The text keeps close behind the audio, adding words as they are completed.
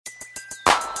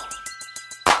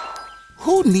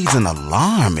Who needs an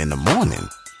alarm in the morning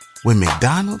when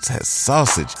McDonald's has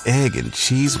sausage, egg, and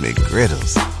cheese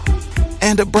McGriddles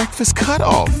and a breakfast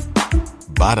cutoff?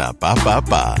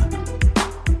 Ba-da-ba-ba-ba.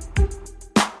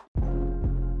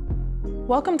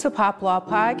 Welcome to Pop Law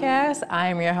Podcast. I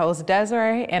am your host,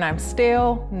 Desiree, and I'm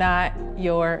still not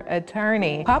your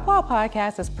attorney. Pop Law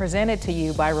Podcast is presented to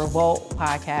you by Revolt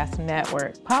Podcast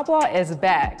Network. Pop Law is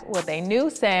back with a new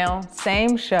sound,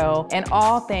 same show, and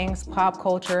all things pop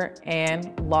culture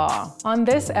and law. On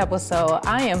this episode,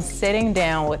 I am sitting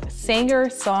down with singer,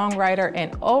 songwriter,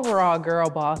 and overall girl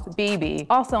boss, BB,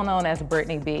 also known as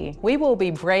Brittany B. We will be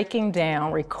breaking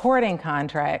down recording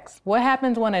contracts, what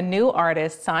happens when a new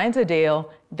artist signs a deal,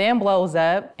 then blows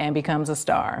up and becomes a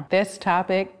star. This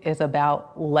topic is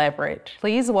about leverage.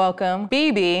 Please welcome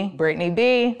BB, Brittany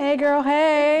B. Hey girl,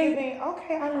 hey.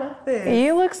 Okay, I love this.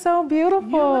 You look so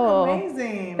beautiful. You look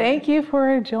amazing. Thank you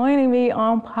for joining me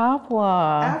on Pop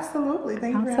Law. Absolutely,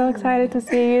 thank you for I'm so having excited me. to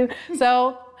see you.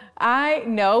 So, I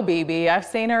know BB. I've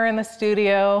seen her in the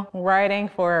studio writing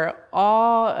for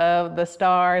all of the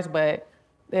stars, but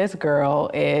this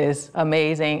girl is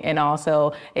amazing and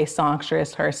also a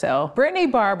songstress herself. Brittany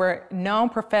Barber, known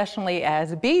professionally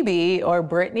as BB or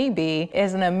Brittany B,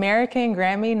 is an American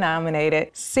Grammy-nominated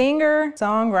singer,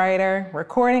 songwriter,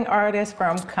 recording artist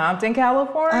from Compton,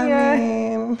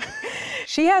 California.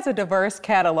 She has a diverse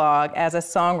catalog as a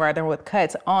songwriter with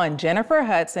cuts on Jennifer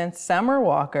Hudson, Summer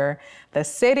Walker, The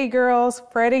City Girls,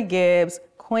 Freddie Gibbs,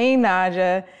 Queen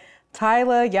Naja,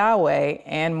 Tyla Yahweh,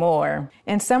 and more.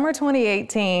 In summer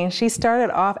 2018, she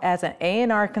started off as an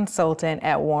A&R consultant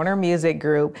at Warner Music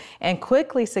Group and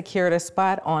quickly secured a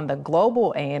spot on the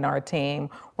global A&R team,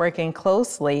 working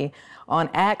closely on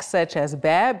acts such as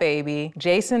Bad Baby,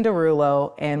 Jason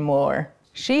Derulo, and more.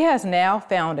 She has now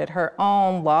founded her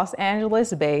own Los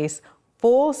Angeles-based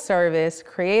full-service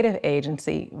creative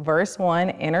agency, Verse One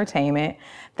Entertainment,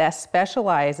 that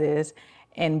specializes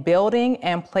in building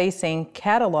and placing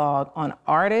catalog on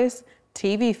artists,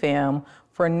 TV film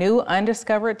for new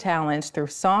undiscovered talents through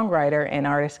songwriter and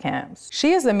artist camps.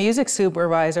 She is a music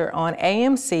supervisor on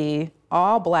AMC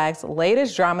All Black's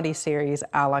latest dramedy series,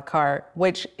 A La Carte,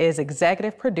 which is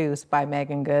executive produced by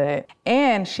Megan Good.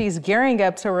 And she's gearing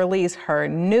up to release her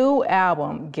new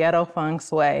album, Ghetto Feng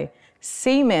Shui,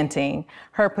 cementing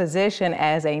her position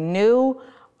as a new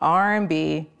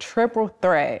R&B triple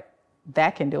threat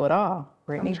that can do it all.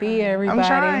 Brittany B, everybody.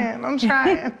 I'm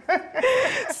trying.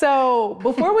 So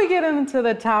before we get into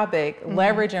the topic,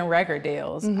 leverage and record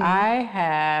deals, I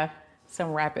have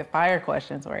some rapid fire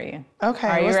questions for you. Okay,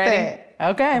 Are you what's ready? that?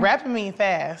 Okay. Rapping mean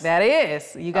fast. That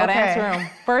is. You got to answer them.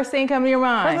 First thing come to your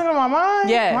mind. First thing on my mind?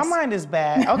 Yes. My mind is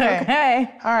bad. Okay.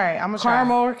 Okay. All right, I'm going to try.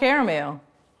 Caramel or caramel?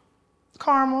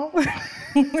 Caramel.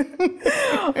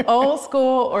 Old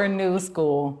school or new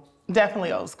school?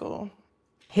 Definitely old school.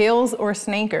 Heels or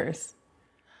sneakers?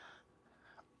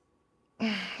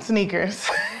 Sneakers.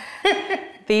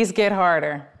 These get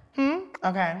harder.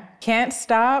 Okay. Can't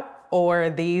Stop or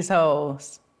These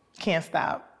Hoes? Can't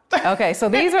Stop. Okay, so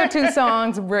these are two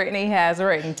songs Brittany has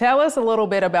written. Tell us a little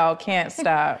bit about Can't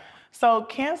Stop. So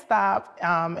Can't Stop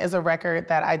is a record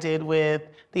that I did with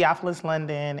Theophilus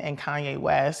London and Kanye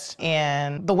West.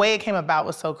 And the way it came about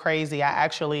was so crazy. I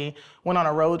actually went on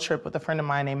a road trip with a friend of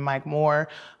mine named Mike Moore,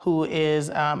 who is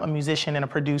a musician and a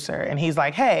producer. And he's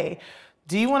like, hey,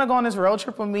 do you want to go on this road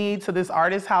trip with me to this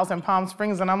artist's house in Palm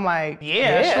Springs? And I'm like,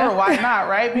 yeah. Sure, why not,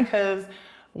 right? Because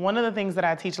one of the things that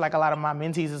I teach, like a lot of my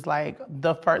mentees, is like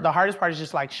the hardest part is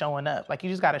just like showing up. Like you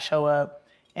just got to show up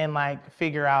and like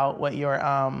figure out what your,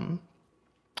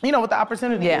 what the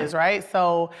opportunity is, right?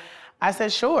 So I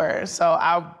said, sure. So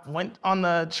I went on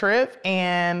the trip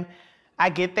and I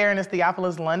get there and it's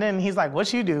Theophilus London and he's like,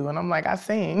 what you do? And I'm like, I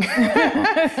sing,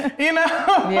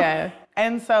 Yeah.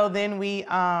 And so then we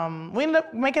ended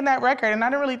up making that record and I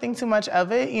didn't really think too much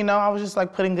of it. I was just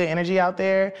like putting good energy out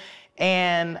there.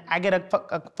 And I get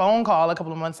a phone call a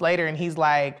couple of months later and he's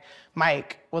like,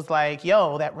 Mike was like,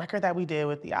 yo, that record that we did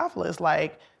with Theophilus,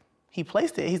 like he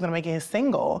placed it, he's gonna make it his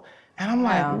single. And I'm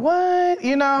like, what,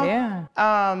 Yeah.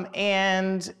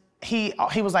 And he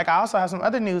was like, I also have some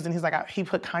other news. And he's like, he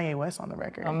put Kanye West on the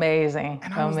record. Amazing.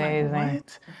 And I was like,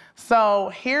 what? So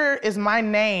here is my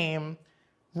name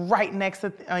right next to,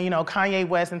 Kanye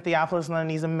West and Theophilus London,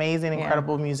 these amazing,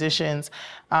 incredible musicians.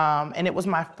 And it was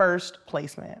my first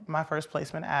placement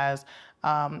as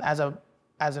a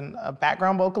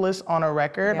background vocalist on a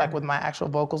record, like with my actual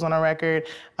vocals on a record,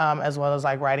 as well as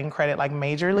like writing credit like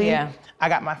majorly. Yeah. I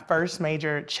got my first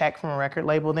major check from a record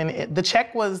label. Then the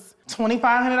check was $2,500,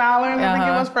 I think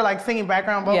it was, for like singing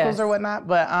background vocals or whatnot.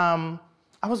 But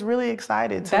I was really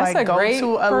excited to That's like a go great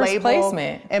to a first label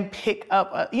placement. and pick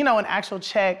up an actual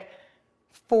check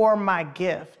for my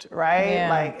gift, right? Yeah.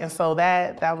 Like, and so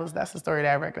that's the story of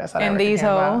that record. That's how that And record these came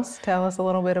about. hoes, tell us a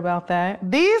little bit about that.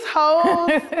 These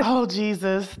hoes, oh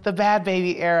Jesus, the Bad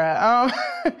Baby era.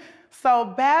 So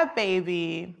Bad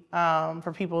Baby,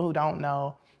 for people who don't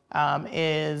know,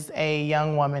 is a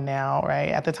young woman now, right?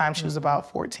 At the time, she was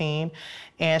about 14,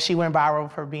 and she went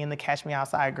viral for being the Catch Me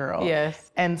Outside girl.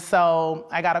 Yes. And so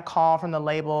I got a call from the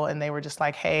label, and they were just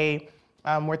like, hey,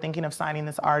 we're thinking of signing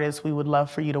this artist. We would love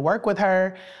for you to work with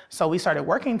her. So we started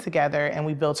working together, and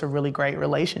we built a really great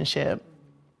relationship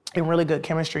and really good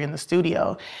chemistry in the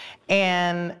studio.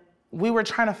 And we were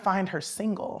trying to find her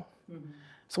single.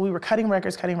 So we were cutting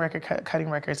records,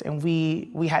 and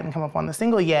we hadn't come up on the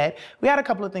single yet. We had a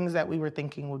couple of things that we were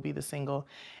thinking would be the single.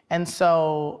 And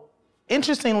so,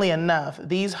 interestingly enough,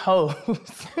 These Hoes,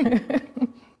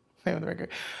 name of the record,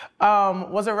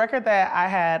 was a record that I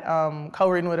had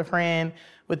co-written with a friend,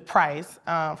 with Price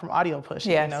from Audio Push,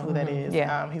 if Yes. you know who that is.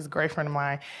 Yeah. He's a great friend of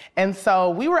mine. And so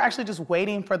we were actually just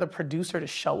waiting for the producer to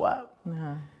show up.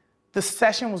 The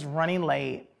session was running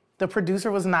late. The producer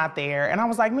was not there. And I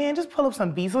was like, man, just pull up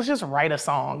some beats. Let's just write a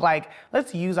song. Like,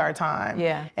 let's use our time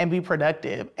and be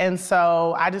productive. And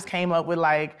so I just came up with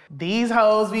like, these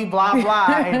hoes be blah,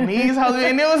 blah, and these hoes be,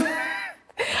 and it was...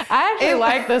 I actually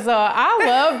like the song. I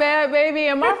love Bad Baby,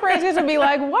 and my friends used to be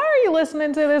like, why are you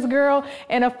listening to this girl?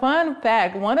 And a fun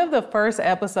fact, one of the first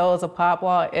episodes of Pop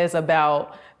Law is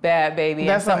about Bad Baby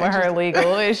and some of her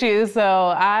legal issues.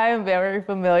 So I'm very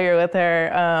familiar with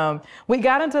her. We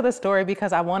got into the story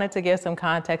because I wanted to give some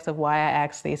context of why I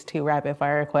asked these two rapid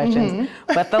fire questions.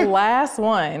 But the last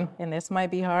one, and this might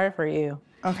be hard for you.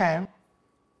 Okay.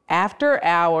 After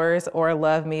Hours or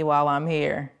Love Me While I'm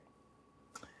Here?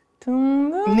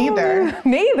 Neither.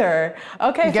 Neither.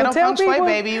 Okay, Get so on tell Feng Shui, people.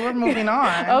 baby. We're moving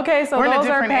on. Okay, so we're those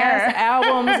are past era.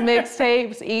 albums,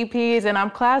 mixtapes, EPs, and I'm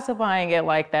classifying it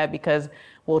like that because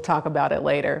we'll talk about it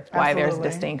later, why there's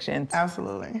distinctions.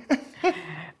 Absolutely.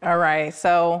 All right,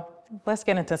 so let's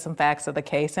get into some facts of the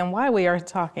case and why we are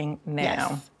talking now.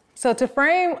 Yes. So to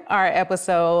frame our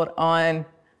episode on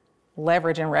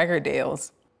leveraging record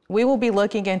deals, we will be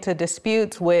looking into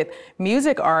disputes with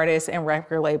music artists and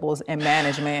record labels and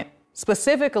management.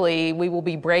 Specifically, we will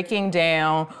be breaking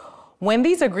down when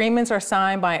these agreements are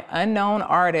signed by unknown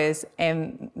artists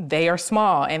and they are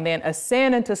small and then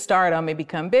ascend into stardom and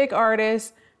become big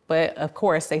artists. But of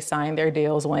course, they sign their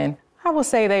deals when, I will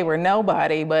say they were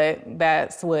nobody, but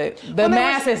that's what the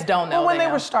masses don't know. Well, when them.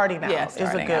 they were starting out,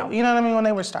 you know what I mean? When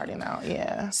they were starting out,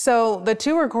 yeah. So the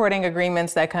two recording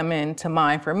agreements that come into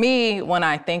mind for me when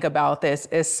I think about this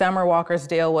is Summer Walker's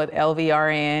deal with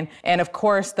LVRN, and of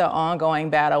course the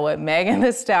ongoing battle with Megan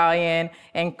Thee Stallion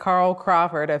and Carl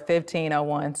Crawford of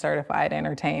 1501 Certified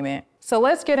Entertainment. So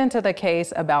let's get into the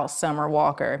case about Summer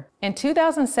Walker. In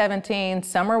 2017,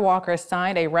 Summer Walker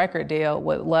signed a record deal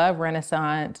with Love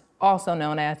Renaissance, also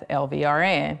known as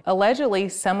LVRN. Allegedly,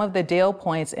 some of the deal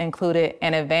points included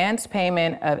an advance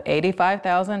payment of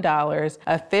 $85,000,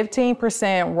 a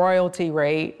 15% royalty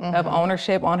rate of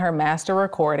ownership on her master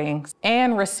recordings,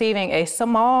 and receiving a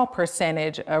small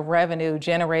percentage of revenue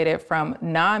generated from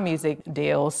non-music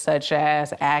deals such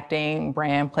as acting,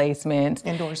 brand placements,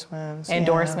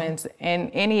 endorsements, and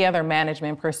any other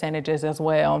management percentages as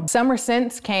well. Summer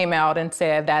since came out and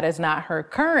said that is not her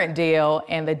current deal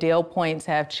and the deal points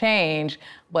have changed,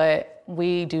 but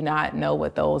we do not know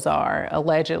what those are.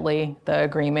 Allegedly, the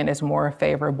agreement is more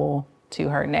favorable to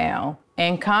her now.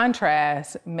 In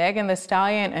contrast, Megan Thee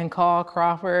Stallion and Carl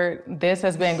Crawford, this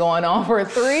has been going on for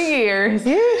 3 years.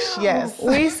 Yes.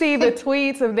 We see the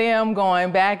tweets of them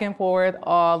going back and forth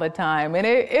all the time, and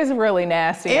it is really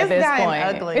nasty at this point.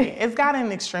 It's gotten ugly. It's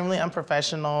gotten extremely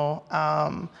unprofessional.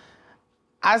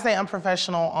 I say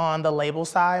unprofessional on the label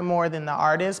side more than the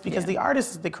artist because the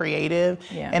artist is the creative,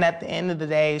 and at the end of the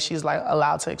day, she's like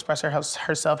allowed to express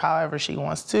herself however she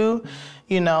wants to.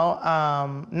 You know,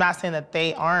 not saying that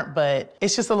they aren't, but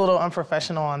it's just a little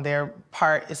unprofessional on their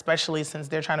part, especially since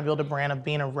they're trying to build a brand of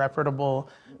being a reputable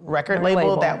record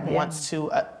label that wants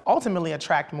to ultimately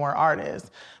attract more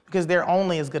artists. Because they're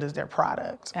only as good as their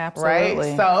product.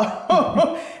 Absolutely. Right?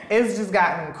 So it's just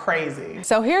gotten crazy.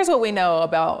 So here's what we know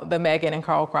about the Megan and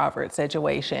Carl Crawford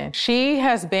situation. She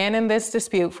has been in this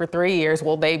dispute for 3 years.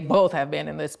 Well, they both have been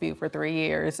in this dispute for 3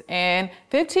 years. And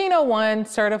 1501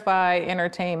 Certified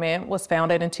Entertainment was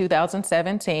founded in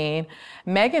 2017.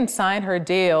 Megan signed her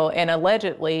deal and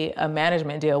allegedly a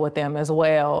management deal with them as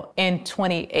well in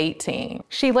 2018.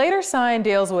 She later signed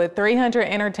deals with 300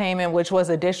 Entertainment, which was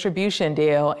a distribution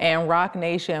deal, and Rock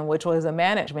Nation, which was a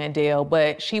management deal,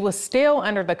 but she was still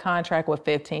under the contract with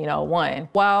 1501.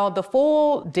 While the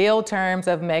full deal terms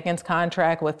of Megan's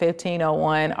contract with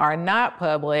 1501 are not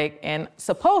public and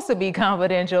supposed to be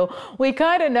confidential, we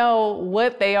kind of know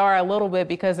what they are a little bit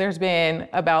because there's been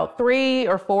about 3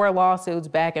 or 4 lawsuits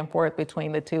back and forth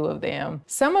between the two of them.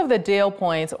 Some of the deal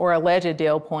points or alleged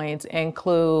deal points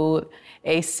include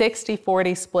a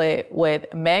 60-40 split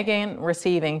with Megan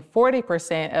receiving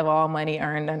 40% of all money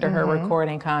earned under her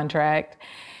recording contract.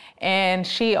 And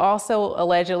she also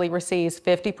allegedly receives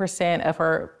 50% of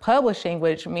her publishing,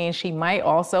 which means she might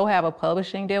also have a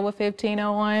publishing deal with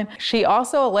 1501. She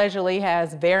also allegedly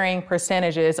has varying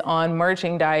percentages on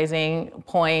merchandising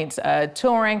points,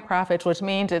 touring profits, which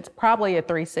means it's probably a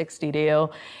 360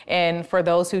 deal. And for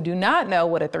those who do not know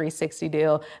what a 360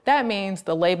 deal, that means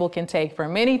the label can take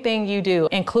from anything you do,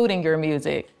 including your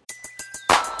music.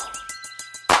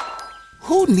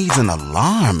 Who needs an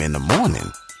alarm in the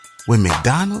morning when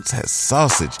McDonald's has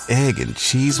sausage, egg, and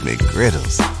cheese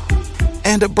McGriddles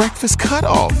and a breakfast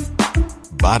cutoff?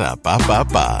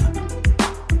 Ba-da-ba-ba-ba.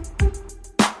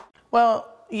 Well,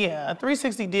 yeah, a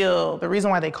 360 deal, the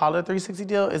reason why they call it a 360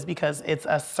 deal is because it's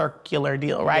a circular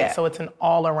deal, right? Yeah. So it's an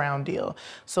all-around deal.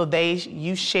 So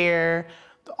you share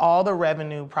all the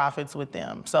revenue profits with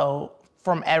them. So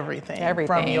from everything.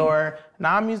 From your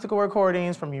non-musical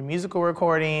recordings, from your musical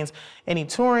recordings, any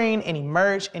touring, any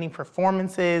merch, any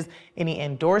performances, any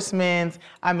endorsements.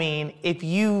 I mean, if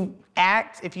you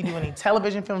act, if you do any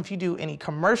television film, if you do any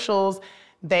commercials,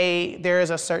 there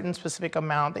is a certain specific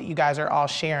amount that you guys are all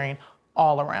sharing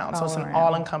all around. So it's an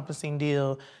all-encompassing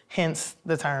deal, hence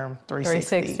the term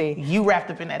 360. You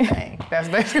wrapped up in that thing. That's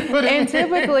basically what it is. And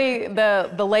typically,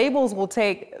 the labels will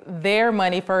take their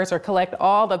money first or collect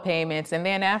all the payments, and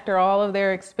then after all of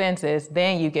their expenses,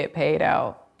 then you get paid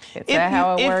out. Is that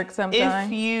how it works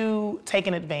sometimes? If you take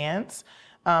an advance,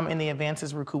 and the advance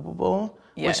is recoupable,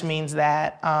 which means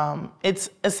that it's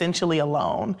essentially a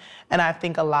loan. And I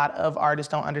think a lot of artists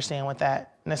don't understand what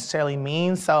that necessarily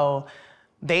means. So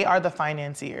they are the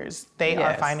financiers. They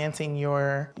are financing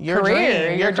your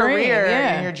career, your career,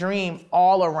 and your dream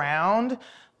all around.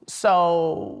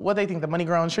 So what they think, the money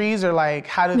growing trees, or like,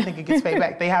 how do they think it gets paid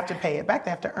back? They have to pay it back.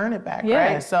 They have to earn it back,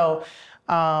 right? So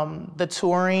the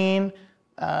touring,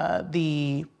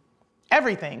 the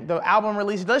everything, the album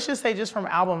release, let's just say just from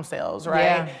album sales, right?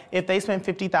 Yeah. If they spend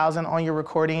 $50,000 on your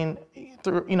recording,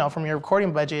 from your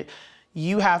recording budget,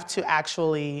 you have to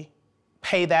actually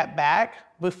pay that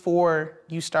back before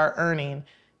you start earning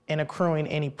and accruing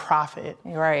any profit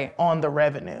on the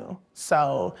revenue.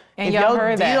 So if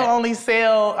your deal only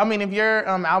if your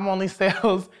album only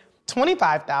sells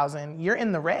 $25,000, you're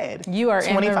in the red. You are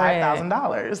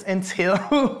 $25,000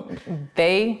 until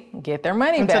they get their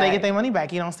money back. Until they get their money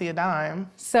back, you don't see a dime.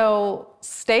 So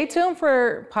stay tuned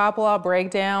for Pop Law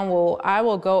Breakdown. I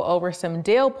will go over some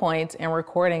deal points and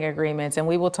recording agreements, and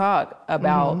we will talk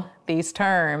about these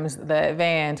terms, the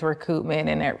advance, recoupment,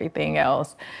 and everything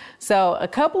else. So a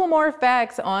couple of more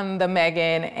facts on the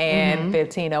Megan and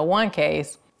 1501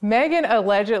 case. Megan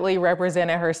allegedly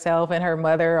represented herself, and her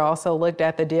mother also looked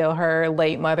at the deal. Her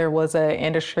late mother was an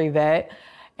industry vet,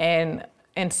 and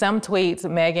in some tweets,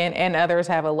 Megan and others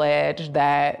have alleged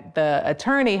that the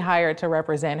attorney hired to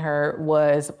represent her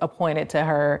was appointed to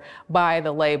her by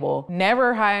the label.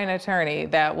 Never hire an attorney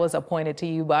that was appointed to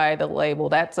you by the label.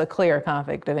 That's a clear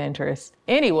conflict of interest.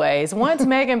 Anyways, once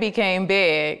Megan became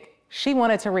big, she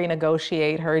wanted to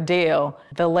renegotiate her deal.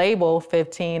 The label,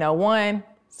 1501,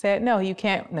 said, no, you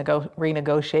can't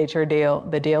renegotiate your deal.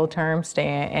 The deal terms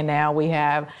stand, and now we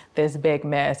have this big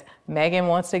mess. Megan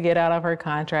wants to get out of her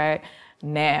contract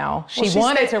now. She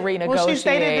wanted to renegotiate. Well, she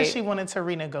stated that she wanted to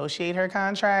renegotiate her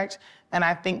contract, and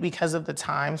I think because of the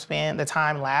time span, the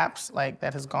time lapse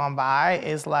that has gone by,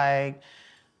 is like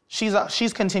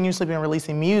she's continuously been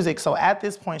releasing music. So at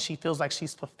this point, she feels like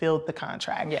she's fulfilled the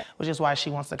contract, which is why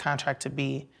she wants the contract to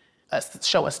be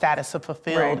show a status of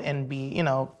fulfilled and be,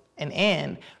 an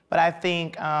end. But I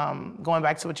think going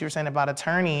back to what you were saying about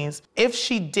attorneys, if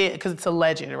she did, because it's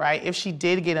alleged, right? If she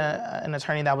did get an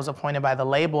attorney that was appointed by the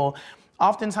label,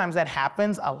 oftentimes that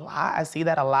happens a lot. I see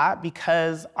that a lot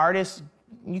because artists,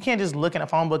 you can't just look in a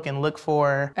phone book and look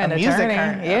for a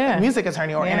music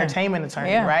attorney or entertainment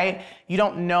attorney, right? You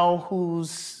don't know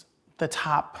who's the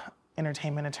top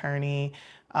entertainment attorney.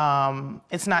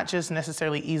 It's not just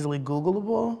necessarily easily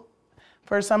Googleable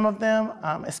for some of them,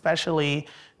 especially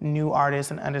new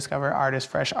artists and undiscovered artists,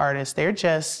 fresh artists.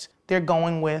 They're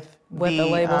going with what the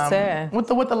label said. What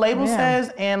the label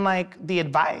says, and the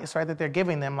advice, right, that they're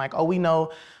giving them. We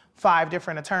know 5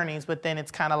 different attorneys, but then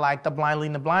it's kind of like the blind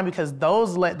leading the blind, because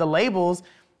the labels,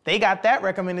 they got that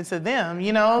recommended to them,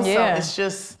 you know? Yeah. So it's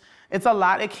just, it's a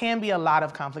lot. It can be a lot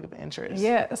of conflict of interest.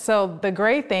 Yeah, so the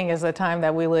great thing is the time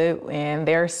that we live in,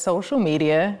 there's social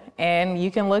media, and you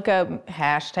can look up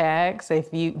hashtags.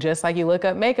 If you, just like you look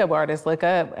up makeup artists, look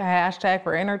up a hashtag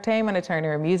for entertainment attorney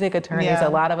or music attorneys. Yeah. A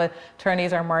lot of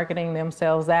attorneys are marketing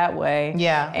themselves that way.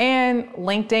 Yeah. And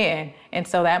LinkedIn. And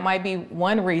so that might be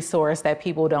one resource that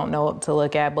people don't know to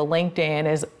look at, but LinkedIn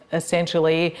is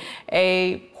essentially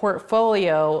a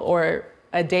portfolio or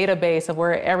a database of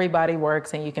where everybody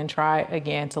works, and you can try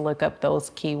again to look up those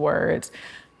keywords.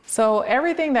 So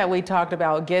everything that we talked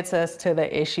about gets us to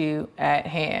the issue at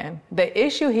hand. The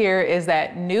issue here is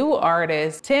that new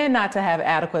artists tend not to have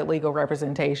adequate legal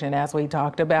representation, as we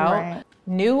talked about. Right.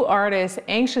 New artists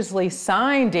anxiously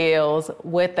sign deals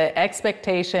with the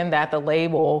expectation that the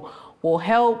label will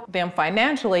help them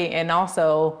financially and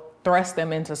also thrust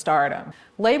them into stardom.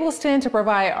 Labels tend to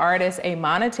provide artists a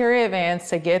monetary advance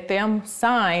to get them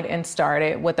signed and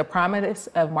started with the promise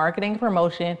of marketing,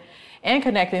 promotion, and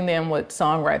connecting them with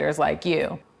songwriters like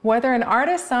you. Whether an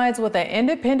artist signs with an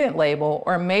independent label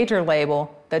or major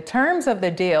label, the terms of the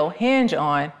deal hinge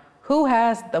on who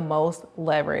has the most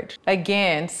leverage.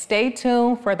 Again, stay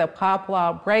tuned for the Pop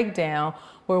Law Breakdown,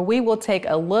 where we will take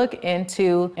a look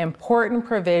into important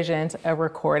provisions of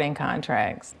recording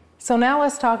contracts. So now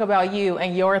let's talk about you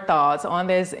and your thoughts on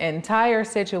this entire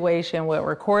situation with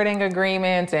recording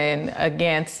agreements and,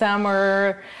 again,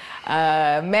 Summer,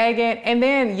 Megan, and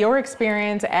then your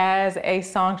experience as a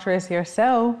songstress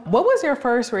yourself. What was your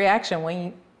first reaction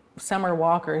when Summer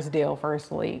Walker's deal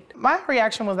first leaked? My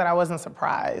reaction was that I wasn't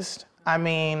surprised. I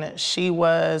mean, she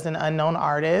was an unknown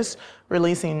artist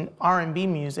releasing R&B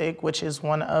music, which is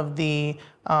one of the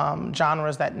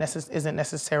genres that isn't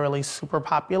necessarily super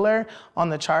popular on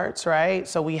the charts, right?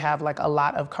 So we have like a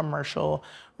lot of commercial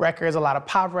records, a lot of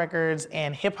pop records,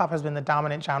 and hip hop has been the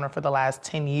dominant genre for the last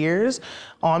 10 years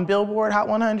on Billboard Hot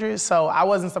 100. So I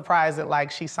wasn't surprised that like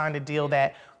she signed a deal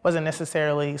that wasn't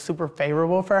necessarily super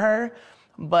favorable for her.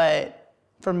 But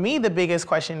for me, the biggest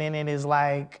question in it is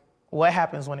like, what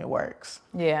happens when it works?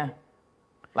 Yeah.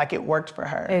 Like it worked for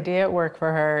her. It did work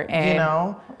for her. And, you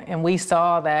know? And we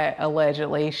saw that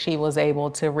allegedly she was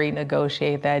able to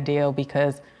renegotiate that deal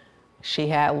because she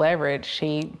had leverage.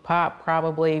 She popped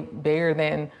probably bigger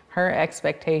than her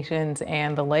expectations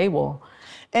and the label.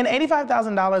 And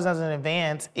 $85,000 as an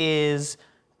advance is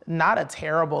not a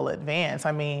terrible advance.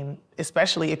 I mean,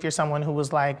 especially if you're someone who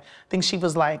was like, I think she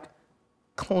was like,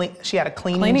 she had a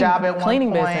cleaning job at one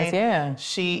point. Business, yeah.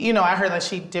 She, you know, I heard that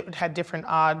she had different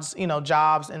odds, you know,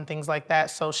 jobs and things like that.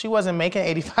 So she wasn't making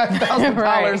 $85,000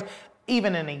 right.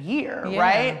 even in a year, Yeah.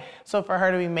 right? So for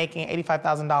her to be making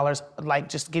 $85,000, like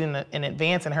just getting an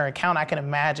advance in her account, I can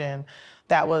imagine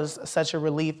that was such a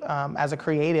relief as a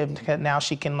creative, because now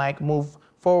she can like move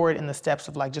forward in the steps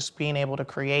of like just being able to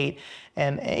create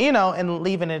and you know, and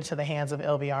leaving it to the hands of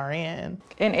LVRN.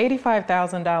 And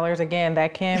 $85,000, again,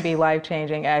 that can be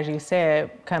life-changing, as you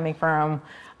said, coming from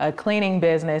a cleaning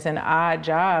business and odd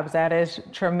jobs, that is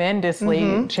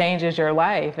tremendously changes your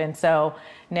life. And so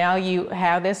now you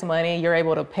have this money, you're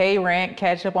able to pay rent,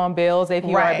 catch up on bills if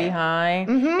you are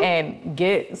behind,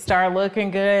 and start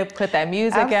looking good, put that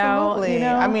music out. You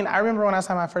know? I mean, I remember when I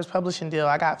signed my first publishing deal,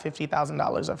 I got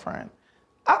 $50,000 up front.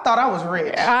 I thought I was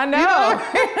rich. I know. You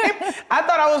know? I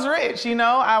thought I was rich, you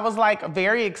know? I was like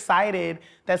very excited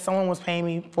that someone was paying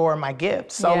me for my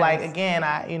gift. So like, again,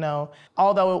 you know,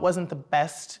 although it wasn't the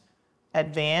best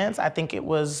advance, I think it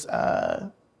was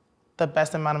the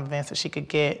best amount of advance that she could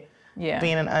get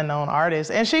being an unknown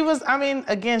artist. And she was, I mean,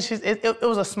 again, it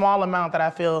was a small amount that I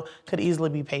feel could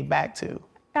easily be paid back to.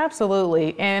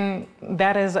 Absolutely, and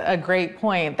that is a great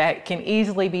point. That can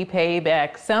easily be paid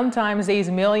back. Sometimes these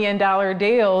 $1 million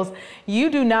deals, you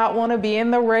do not want to be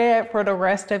in the red for the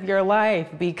rest of your life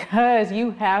because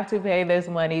you have to pay this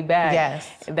money back. Yes.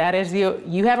 That is,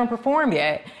 you haven't performed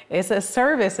yet. It's a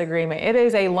service agreement. It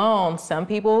is a loan. Some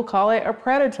people call it a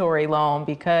predatory loan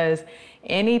because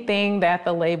anything that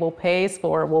the label pays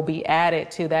for will be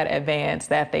added to that advance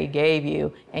that they gave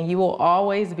you, and you will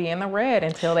always be in the red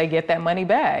until they get that money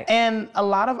back. And a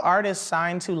lot of artists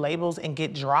sign to labels and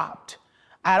get dropped.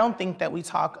 I don't think that we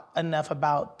talk enough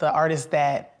about the artists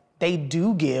that they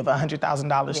do give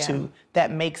 $100,000 to that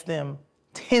makes them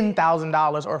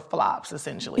 $10,000 or flops,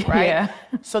 essentially, right? Yeah.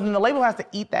 So then the label has to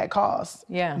eat that cost.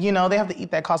 Yeah. You know, they have to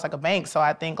eat that cost like a bank. So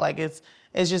I think like it's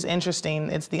just interesting.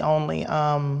 It's the only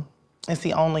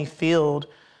field,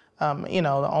 you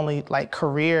know, the only like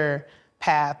career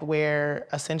path where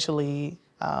essentially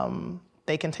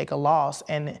they can take a loss,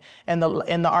 and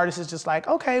the artist is just like,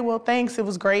 okay, well, thanks, it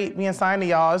was great being signed to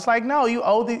y'all. It's like, no, you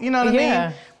owe you know what I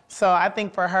mean? So I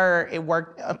think for her, it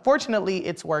worked. Unfortunately,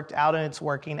 it's worked out and it's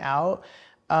working out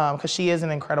because she is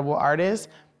an incredible artist.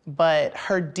 But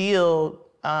her deal,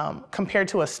 compared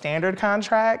to a standard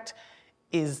contract,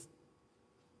 is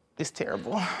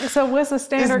terrible. So what's a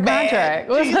standard contract?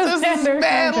 What's Jesus, a standard it's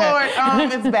bad, contract?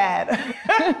 Lord. It's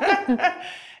bad.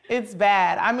 It's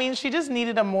bad. I mean, she just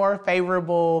needed a more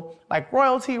favorable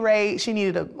royalty rate. She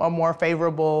needed a more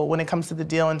favorable when it comes to the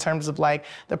deal in terms of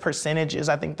the percentages.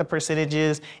 I think the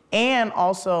percentages and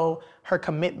also her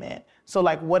commitment. So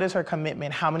what is her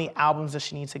commitment? How many albums does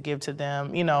she need to give to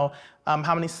them?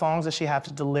 How many songs does she have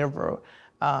to deliver?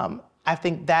 I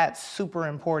think that's super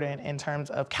important in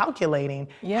terms of calculating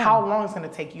how long it's going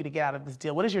to take you to get out of this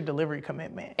deal. What is your delivery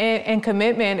commitment? And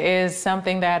commitment is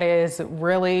something that is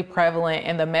really prevalent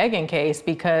in the Megan case,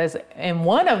 because in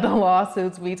one of the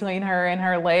lawsuits between her and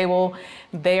her label,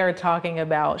 they are talking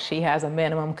about she has a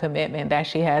minimum commitment that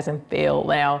she hasn't filled.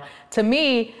 Now, to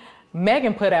me,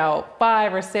 Megan put out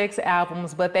 5 or 6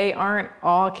 albums, but they aren't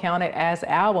all counted as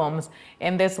albums.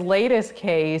 In this latest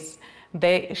case,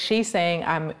 she's saying,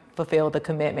 I'm fulfilled the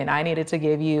commitment. I needed to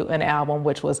give you an album,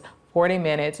 which was 40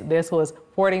 minutes. This was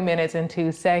 40 minutes and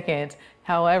 2 seconds.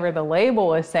 However, the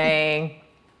label is saying,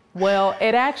 well,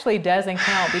 it actually doesn't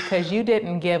count because you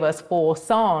didn't give us full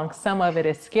songs. Some of it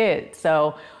is skits.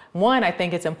 So one, I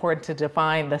think it's important to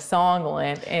define the song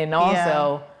length and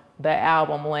also the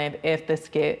album length if the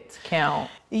skits count.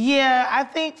 Yeah, I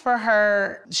think for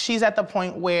her, she's at the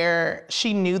point where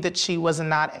she knew that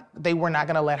they were not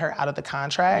gonna let her out of the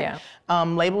contract. Yeah.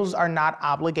 Labels are not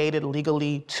obligated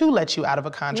legally to let you out of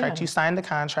a contract. Yeah. You signed the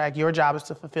contract, your job is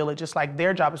to fulfill it, just like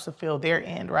their job is to fulfill their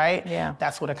end, right? Yeah.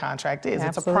 That's what a contract is. Absolutely.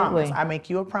 It's a promise. I make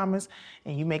you a promise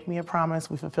and you make me a promise.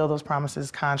 We fulfill those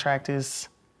promises. Contract is...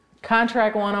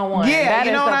 Contract 101. Yeah, that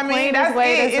you know what I mean? That's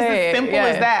it. It's as simple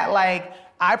as that.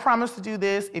 I promise to do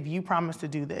this if you promise to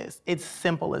do this. It's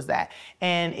simple as that.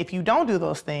 And if you don't do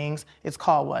those things, it's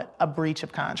called what? A breach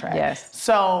of contract. Yes.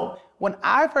 So when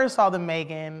I first saw the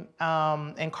Megan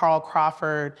and Carl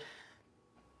Crawford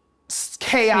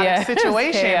chaotic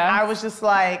situation, I was just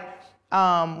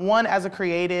one, as a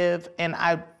creative, and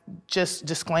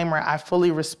disclaimer, I fully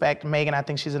respect Megan. I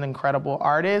think she's an incredible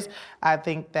artist. I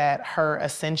think that her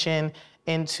ascension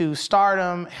into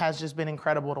stardom has just been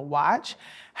incredible to watch.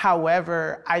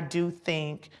 However, I do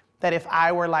think that if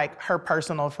I were her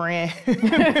personal friend,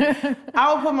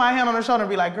 I would put my hand on her shoulder and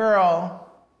be like, girl,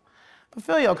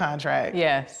 fulfill your contract.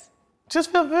 Yes.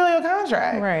 Just fulfill your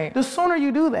contract. Right. The sooner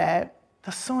you do that,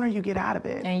 the sooner you get out of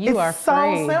it. And you are free.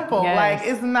 It's so simple. Yes.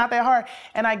 It's not that hard.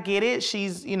 And I get it.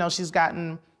 She's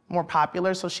gotten more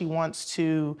popular, so she wants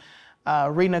to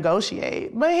renegotiate,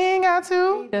 but he ain't got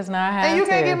to. He does not have to. And you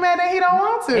can't get mad that he don't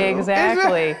want to.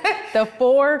 Exactly. The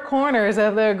 4 corners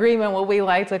of the agreement, what we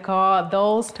like to call,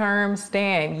 those terms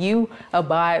stand. You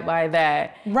abide by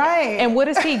that. Right. And what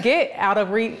does he get out of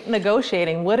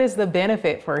renegotiating? What is the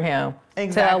benefit for him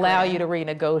to allow you to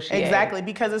renegotiate? Exactly,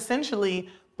 because essentially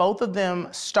both of them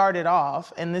started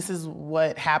off, and this is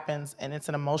what happens, and it's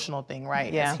an emotional thing,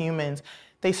 right? Yeah. As humans,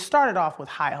 they started off with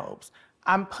high hopes.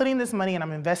 I'm putting this money and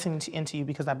I'm investing into you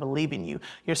because I believe in you.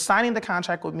 You're signing the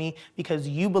contract with me because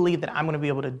you believe that I'm gonna be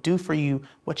able to do for you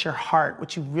what you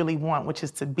really want, which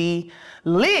is to be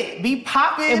lit, be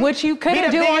popping. Which you couldn't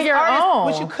do on your own.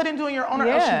 Which you couldn't do on your own, or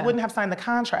else you wouldn't have signed the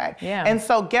contract. Yeah. And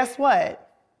so guess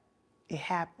what? It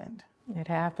happened. It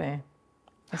happened.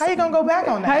 How you gonna go back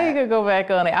on that? How you gonna go back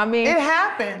on it? I mean, it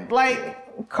happened.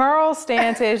 Carl's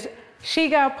stance is, she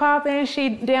got popping, she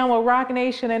down with Rock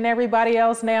Nation and everybody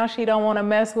else now, she don't want to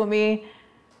mess with me.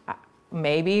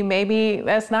 Maybe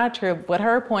that's not true. But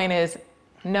her point is,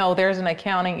 no, there's an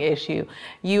accounting issue.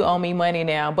 You owe me money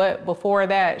now. But before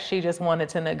that, she just wanted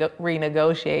to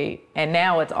renegotiate. And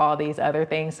now it's all these other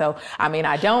things. So, I mean,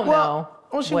 I don't know.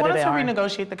 Well, she wanted to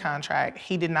renegotiate the contract.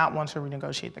 He did not want to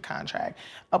renegotiate the contract.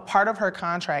 A part of her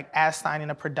contract as signing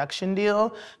a production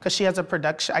deal, because she has a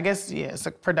production, it's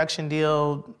a production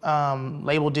deal,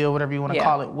 label deal, whatever you want to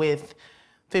call it, with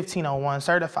 1501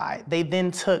 certified. They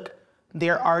then took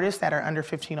their artists that are under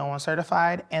 1501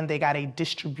 certified and they got a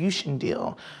distribution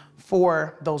deal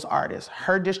for those artists.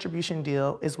 Her distribution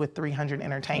deal is with 300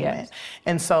 Entertainment. Yes.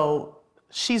 And so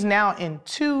she's now in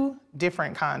 2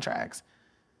 different contracts.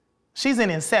 She's in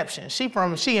Inception. She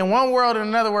in one world and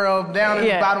another world down at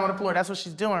the bottom of the floor. That's what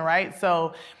she's doing, right?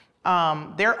 So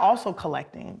they're also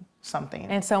collecting something.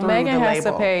 And so Megan has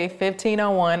to pay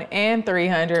 1501 and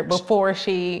 300 before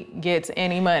she gets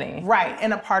any money. Right,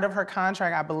 and a part of her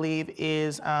contract, I believe,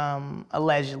 is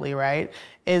allegedly, right,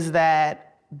 is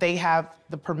that they have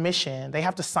the permission, they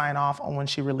have to sign off on when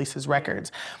she releases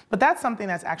records. But that's something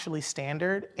that's actually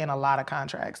standard in a lot of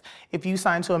contracts. If you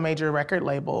sign to a major record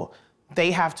label, they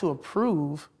have to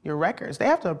approve your records. They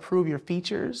have to approve your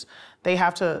features. They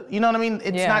have to, you know what I mean?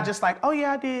 It's not just like, oh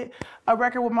yeah, I did a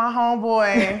record with my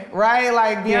homeboy, right?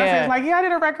 Like Beyonce's like, yeah, I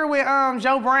did a record with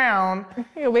Joe Brown.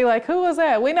 You'll be like, who was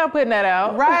that? We're not putting that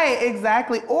out. Right,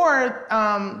 exactly. Or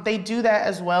they do that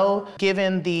as well,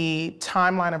 given the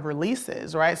timeline of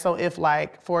releases, right? So if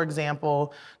like, for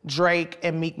example, Drake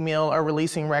and Meek Mill are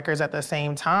releasing records at the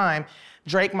same time,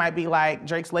 Drake's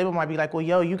label might be like, well,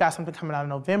 yo, you got something coming out in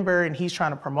November and he's trying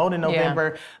to promote in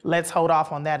November. Let's hold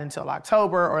off on that until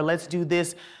October, or let's do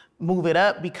this, move it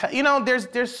up, because, you know,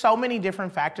 there's so many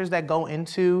different factors that go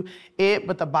into it,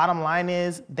 but the bottom line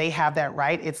is they have that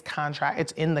right. It's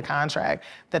in the contract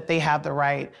that they have the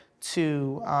right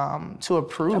to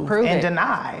approve and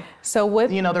deny. So with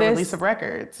the release of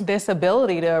records. This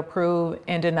ability to approve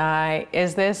and deny,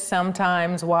 is this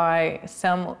sometimes why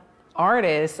some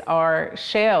artists are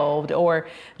shelved or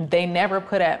they never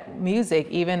put out music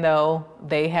even though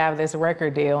they have this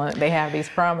record deal and they have these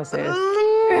promises?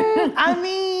 I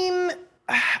mean,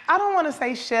 I don't want to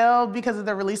say shelved because of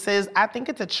the releases. I think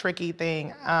it's a tricky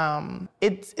thing.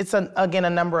 It's again a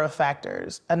number of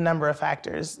factors.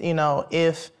 You know,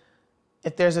 if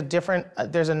there's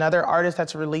there's another artist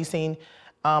that's releasing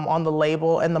on the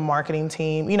label and the marketing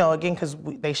team, you know, again, because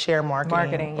they share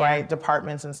marketing, right,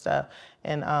 departments and stuff.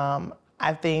 And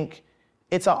I think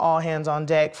it's an all hands on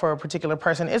deck for a particular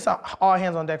person. It's an all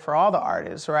hands on deck for all the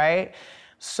artists, right?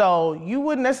 So you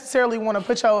wouldn't necessarily want to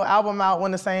put your album out when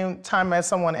the same time as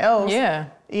someone else,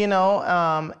 you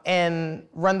know, and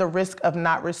run the risk of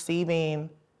not receiving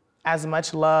as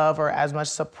much love or as much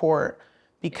support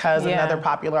because another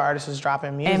popular artist is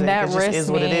dropping music. And that it just risk is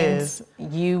what it is.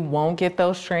 You won't get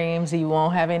those streams, you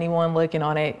won't have anyone looking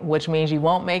on it, which means you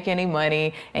won't make any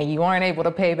money and you aren't able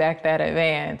to pay back that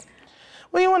advance.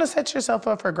 Well, you want to set yourself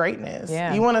up for greatness.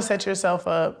 Yeah. You want to set yourself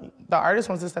up, the artist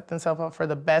wants to set themselves up for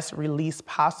the best release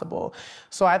possible.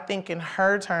 So I think in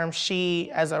her terms, she,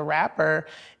 as a rapper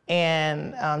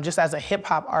and just as a hip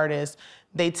hop artist,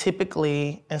 they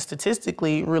typically and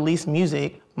statistically release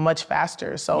music much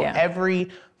faster. So every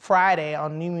Friday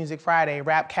on New Music Friday,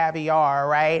 Rap Caviar,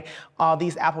 right? All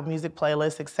these Apple Music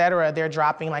playlists, et cetera, they're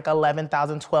dropping like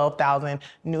 11,000, 12,000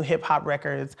 new hip hop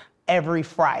records every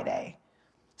Friday.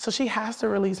 So she has to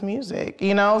release music,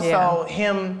 you know? So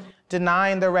him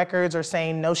denying the records or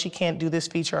saying, no, she can't do this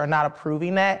feature or not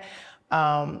approving that,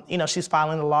 you know, she's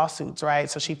filing the lawsuits, right?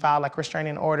 So she filed like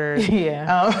restraining orders against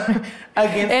the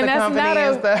company. And that's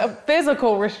not a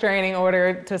physical restraining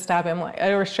order to stop him, like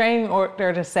a restraining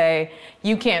order to say,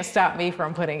 you can't stop me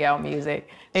from putting out music.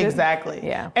 Exactly.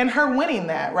 Yeah. And her winning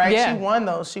that, right? Yeah.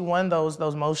 She won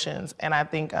those motions. And I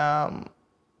think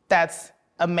that's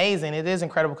amazing. It is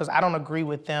incredible because I don't agree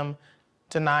with them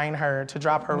denying her to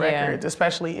drop her records,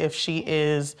 especially if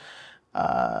she's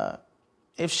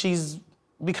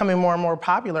becoming more and more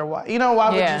popular. Why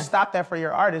would you stop that for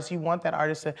your artist? You want that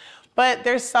artist to, but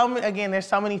there's so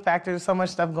many factors, so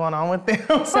much stuff going on with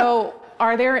them. So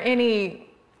are there any,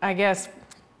 I guess,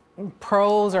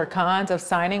 pros or cons of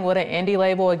signing with an indie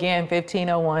label? Again,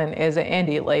 1501 is an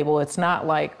indie label. It's not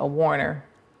like a Warner.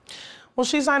 Well,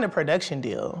 she signed a production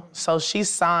deal. So she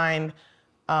signed,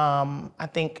 I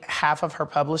think, half of her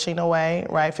publishing away,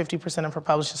 right? 50% of her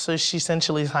publishing. So she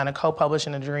essentially signed a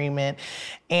co-publishing agreement.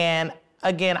 And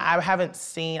again, I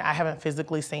haven't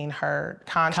physically seen her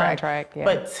contract.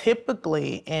 But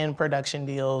typically in production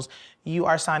deals, you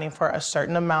are signing for a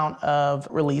certain amount of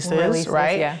releases,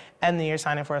 right? Yeah. And then you're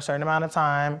signing for a certain amount of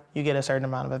time. You get a certain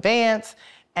amount of advance.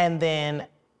 And then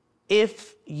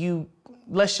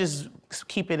let's just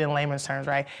keep it in layman's terms,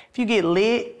 right? If you get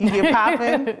lit, you get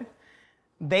popping,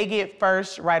 they get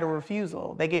first right of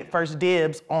refusal. They get first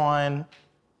dibs on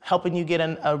helping you get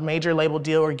a major label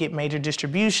deal or get major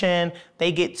distribution.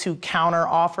 They get to counter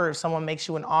offer if someone makes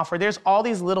you an offer. There's all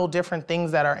these little different things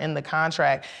that are in the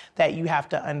contract that you have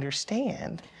to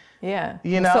understand. Yeah.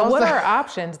 You know? So what are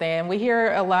options then? We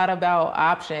hear a lot about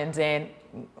options, and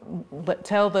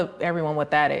tell everyone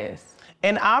what that is.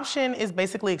 An option is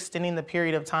basically extending the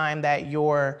period of time that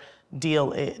your deal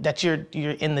that you're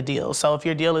in the deal. So if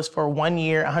your deal is for 1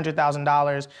 year,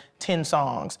 $100,000, 10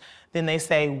 songs, then they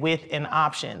say with an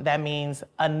option. That means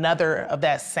another of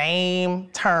that same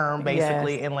term,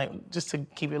 basically, and like just to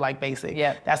keep it like basic.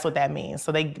 That's what that means.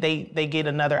 So they get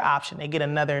another option. They get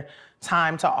another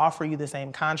time to offer you the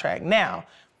same contract. Now,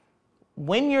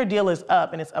 when your deal is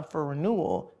up and it's up for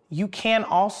renewal, you can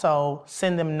also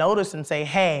send them notice and say,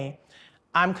 hey,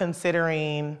 I'm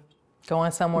considering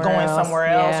going somewhere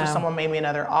else, or someone made me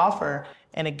another offer.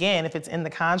 And again, if it's in the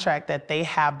contract that they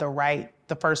have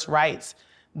the first rights,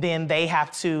 then they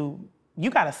have to, you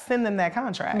got to send them that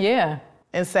contract. Yeah.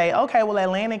 And say, okay, well,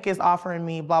 Atlantic is offering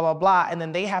me blah, blah, blah. And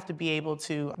then they have to be able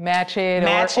to match it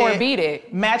or beat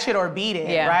it. Match it or beat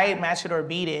it, right? Match it or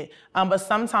beat it. But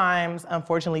sometimes,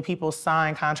 unfortunately, people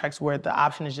sign contracts where the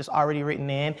option is just already written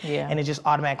in and it just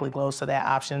automatically goes to that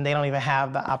option. They don't even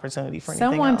have the opportunity for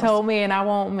anything Someone else. told me, and I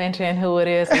won't mention who it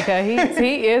is because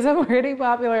he is a pretty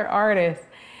popular artist.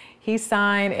 He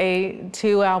signed a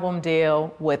 2-album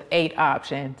deal with 8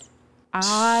 options.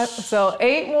 So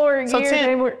 8 more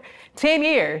years. 10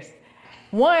 years.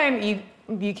 One,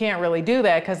 you can't really do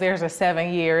that because there's a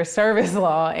 7-year service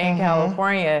law in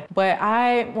California. But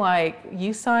I'm like,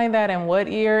 you signed that in what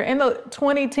year? In the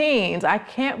 20-teens. I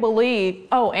can't believe,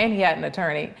 and he had an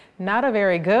attorney. Not a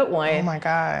very good one. Oh my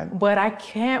God. But I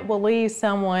can't believe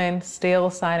someone still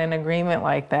signed an agreement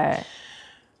like that.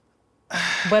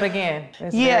 But again,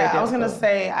 it's very difficult. I was gonna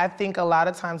say, I think a lot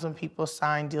of times when people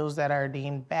sign deals that are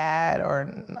deemed bad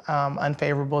or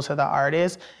unfavorable to the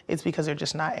artist, it's because they're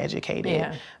just not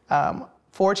educated. Yeah.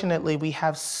 Fortunately, we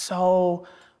have so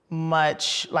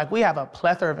much, we have a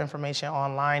plethora of information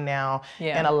online now,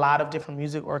 and a lot of different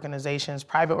music organizations,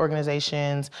 private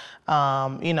organizations,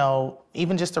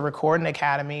 even just the Recording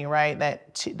Academy, right,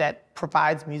 that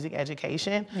provides music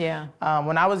education. Yeah.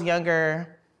 When I was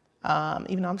younger,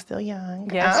 even though I'm still young.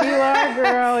 Yes, you are,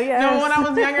 girl, yes. No, when I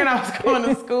was younger and I was going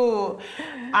to school,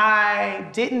 I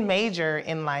didn't major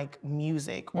in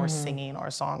music or singing or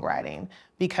songwriting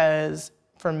because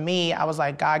for me, I was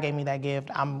like, God gave me that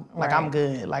gift. I'm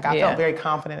good. I felt very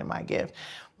confident in my gift.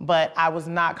 But I was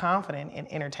not confident in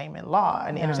entertainment law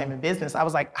and entertainment business. I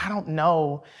was like, I don't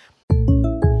know.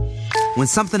 When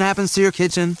something happens to your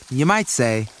kitchen, you might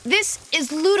say, "This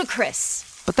is ludicrous."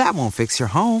 But that won't fix your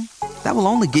home. That will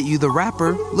only get you the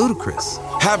rapper, Ludacris.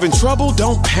 Having trouble?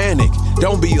 Don't panic.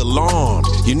 Don't be alarmed.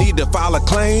 You need to file a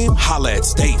claim? Holla at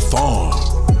State Farm.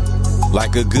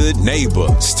 Like a good neighbor,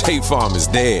 State Farm is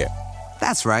there.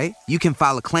 That's right. You can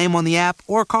file a claim on the app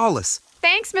or call us.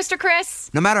 Thanks, Mr.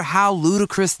 Chris. No matter how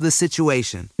ludicrous the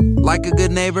situation, like a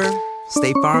good neighbor,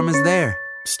 State Farm is there.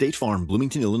 State Farm,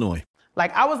 Bloomington, Illinois.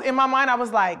 In my mind, I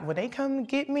was like, would they come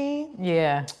get me?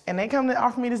 Yeah. And they come to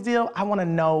offer me this deal? I want to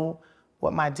know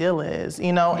what my deal is,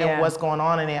 and what's going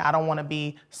on in it. I don't want to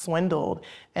be swindled.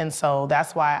 And so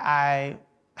that's why I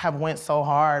have went so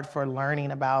hard for learning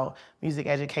about music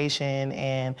education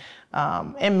and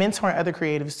mentoring other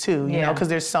creatives too, you know, because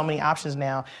there's so many options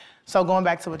now. So going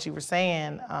back to what you were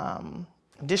saying,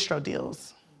 distro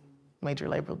deals, major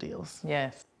label deals.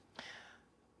 Yes.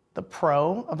 The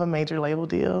pro of a major label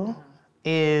deal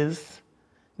is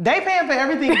they paying for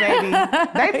everything, baby.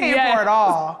 They paying for it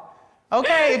all.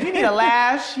 Okay, if you need a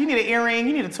lash, you need an earring,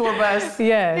 you need a tour bus, you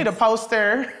need a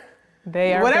poster.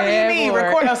 They are whatever you need,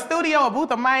 record a studio, a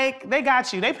booth, a mic, they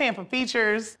got you. They paying for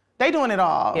features. They doing it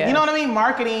all. Yes. You know what I mean?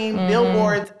 Marketing,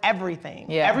 billboards, everything.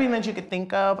 Yeah. Everything that you could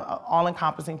think of, all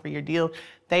encompassing for your deal,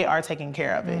 they are taking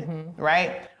care of it,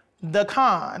 right? The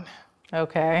con.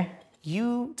 Okay.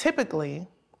 You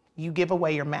give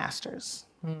away your masters.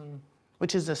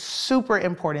 Which is a super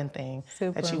important thing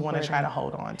that you want to try to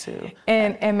hold on to.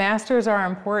 And masters are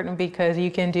important because you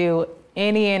can do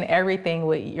any and everything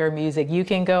with your music. You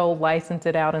can go license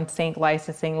it out and sync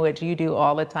licensing, which you do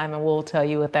all the time, and we'll tell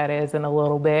you what that is in a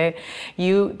little bit.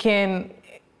 You can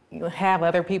have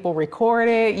other people record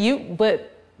it.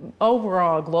 But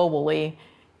overall, globally,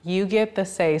 you get the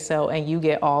say-so and you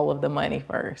get all of the money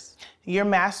first. Your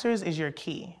masters is your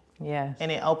key. Yes.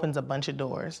 And it opens a bunch of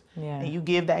doors. Yeah. And you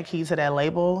give that key to that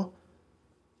label,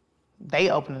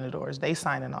 they opening the doors, they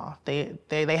signing off. They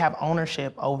have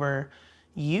ownership over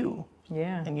you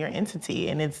and your entity.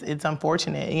 And it's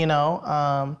unfortunate,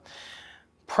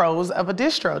 pros of a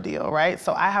distro deal, right?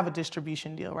 So I have a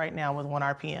distribution deal right now with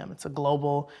 1RPM. It's a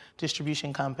global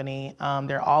distribution company.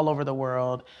 They're all over the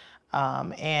world.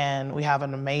 And we have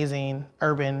an amazing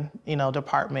urban,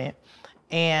 department.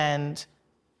 And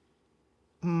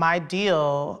my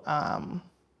deal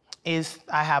is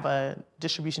I have a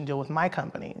distribution deal with my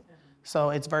company.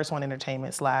 So it's Verse One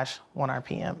Entertainment /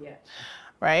 1RPM,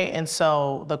 right? And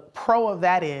so the pro of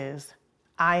that is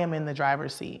I am in the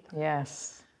driver's seat.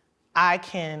 Yes. I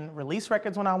can release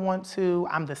records when I want to.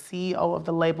 I'm the CEO of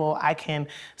the label. I can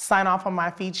sign off on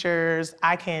my features.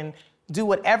 I can do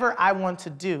whatever I want to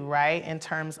do, right, in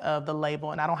terms of the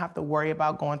label, and I don't have to worry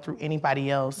about going through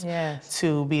anybody else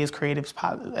to be as creative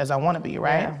as I want to be,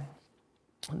 right? Yeah.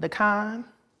 The con.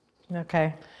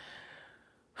 Okay.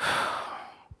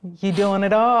 You doing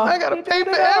it all. I gotta pay for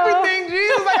everything,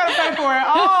 Jesus. I gotta pay for it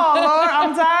all, Lord.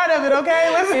 I'm tired of it, okay?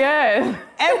 Listen. Yes.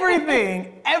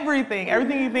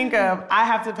 Everything you think of, I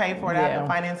have to pay for it. I have to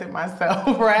finance it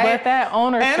myself, right? But that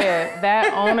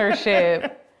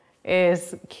ownership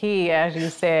is key, as you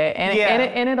said.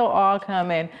 And it'll all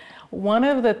come in. One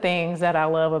of the things that I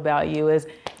love about you is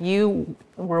you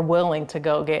were willing to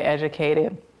go get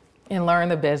educated and learn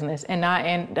the business and not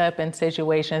end up in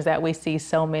situations that we see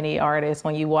so many artists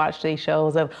when you watch these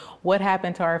shows of what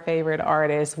happened to our favorite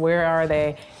artists, where are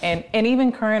they? And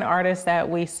even current artists that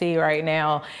we see right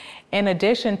now. In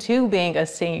addition to being a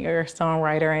singer,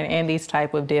 songwriter, and in these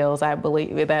type of deals, I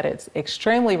believe that it's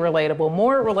extremely relatable,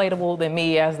 more relatable than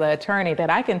me as the attorney, that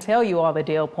I can tell you all the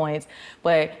deal points.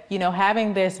 But,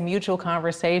 having this mutual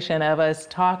conversation of us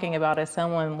talking about it,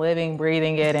 someone living,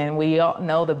 breathing it, and we all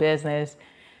know the business.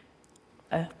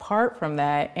 Apart from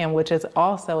that, and which is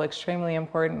also extremely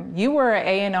important, you were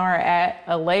an A&R at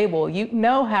a label. You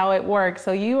know how it works.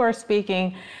 So you are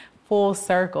speaking full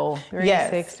circle,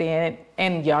 360, yes.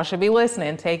 and y'all should be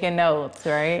listening, taking notes,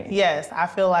 right? Yes, I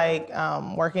feel like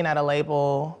working at a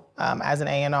label as an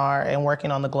A&R and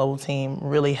working on the global team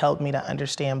really helped me to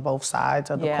understand both sides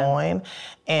of the coin,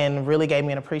 and really gave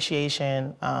me an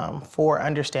appreciation for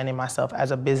understanding myself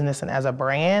as a business and as a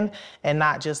brand, and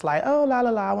not just like, oh, la la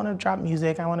la, I want to drop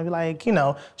music, I want to be like,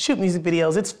 shoot music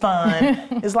videos, it's fun.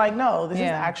 It's like, no, this is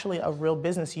actually a real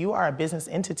business. You are a business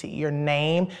entity. Your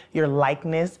name, your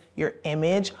likeness, your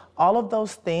image, all of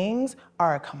those things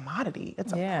are a commodity.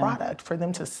 It's a product for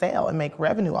them to sell and make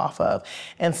revenue off of.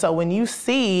 And so when you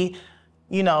see,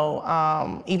 even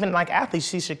like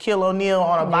athletes, you see Shaquille O'Neal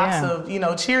on a box of,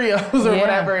 Cheerios or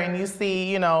whatever, and you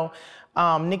see,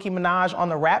 Nicki Minaj on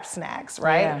the Rap Snacks,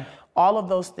 right? Yeah. All of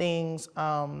those things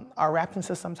are wrapped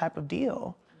into some type of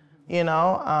deal. And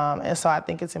so I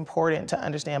think it's important to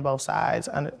understand both sides,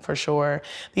 for sure.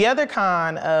 The other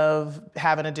con of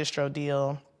having a distro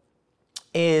deal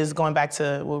is going back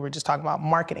to what we were just talking about,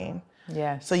 marketing.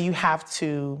 Yeah. So you have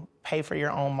to pay for your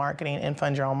own marketing and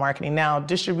fund your own marketing. Now,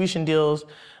 distribution deals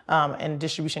and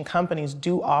distribution companies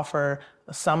do offer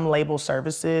some label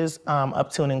services up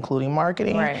to and including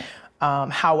marketing. Right.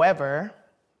 However,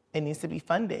 it needs to be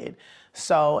funded.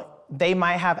 So they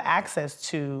might have access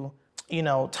to,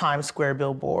 Times Square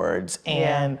billboards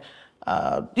and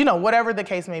whatever the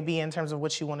case may be in terms of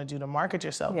what you want to do to market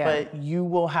yourself. Yeah. But you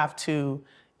will have to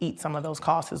eat some of those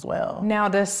costs as well. Now,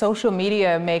 does social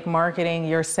media make marketing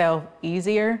yourself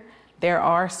easier? There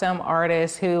are some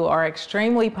artists who are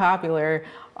extremely popular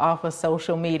off of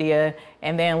social media,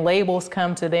 and then labels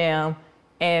come to them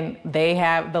and they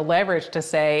have the leverage to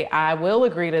say, I will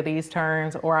agree to these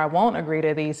terms or I won't agree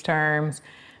to these terms,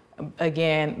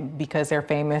 again, because they're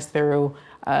famous through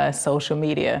social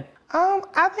media.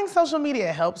 I think social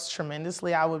media helps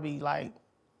tremendously. I would be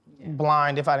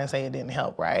blind if I didn't say it didn't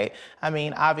help, right? I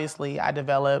mean, obviously I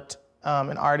developed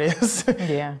an artist,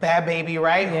 Bad Baby,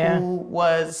 right? Yeah. Who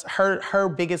was her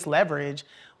biggest leverage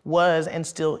was and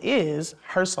still is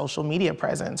her social media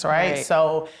presence, right?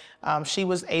 So she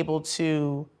was able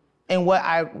to, and what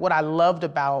I loved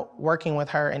about working with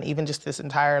her and even just this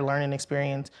entire learning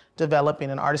experience,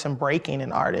 developing an artist and breaking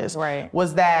an artist,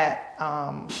 was that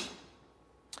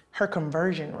her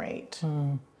conversion rate.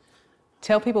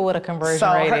 Tell people what a conversion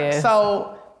rate is.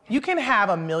 So you can have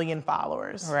 1 million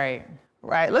followers. Right.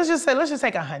 Let's just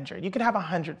take 100. You could have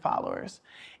 100 followers.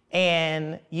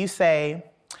 And you say,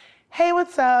 hey,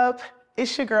 what's up?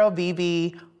 It's your girl,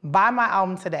 BB. Buy my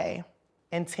album today.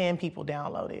 And 10 people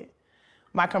download it.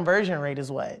 My conversion rate is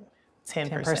what?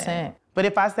 10%. But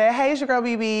if I say, hey, it's your girl,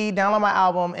 BB, download my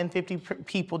album, and 50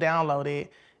 people download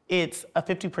it, it's a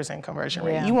 50% conversion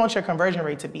rate. Yeah. You want your conversion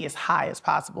rate to be as high as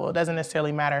possible. It doesn't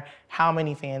necessarily matter how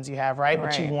many fans you have, right?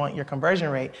 But you want your conversion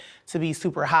rate to be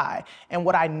super high. And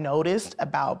what I noticed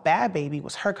about Bad Baby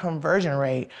was her conversion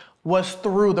rate was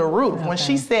through the roof. Okay. When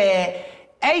she said,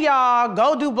 hey y'all,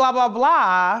 go do blah, blah,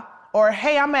 blah, or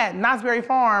hey, I'm at Knott's Berry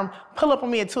Farm, pull up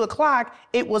on me at 2:00,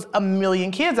 it was 1 million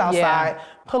kids outside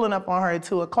pulling up on her at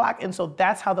 2:00. And so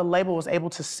that's how the label was able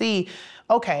to see,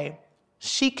 okay,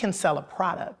 she can sell a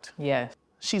product. Yes.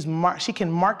 She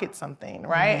can market something,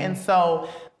 right? Mm-hmm. And so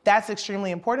that's extremely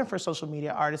important for social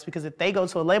media artists, because if they go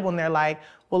to a label and they're like,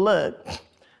 well, look,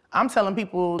 I'm telling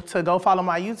people to go follow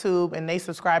my YouTube and they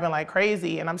subscribing like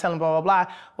crazy and I'm telling blah, blah,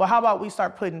 blah. Well, how about we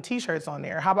start putting t-shirts on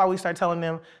there? How about we start telling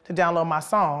them to download my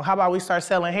song? How about we start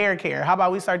selling hair care? How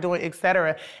about we start doing et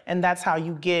cetera? And that's how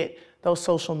you get those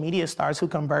social media stars who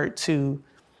convert to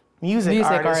music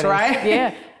artists, right?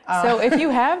 Yeah. So if you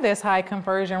have this high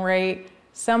conversion rate,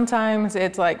 sometimes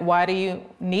it's like, why do you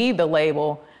need the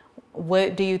label?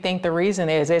 What do you think the reason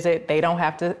is? Is it they don't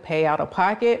have to pay out of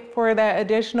pocket for that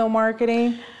additional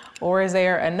marketing? Or is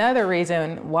there another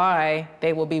reason why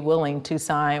they will be willing to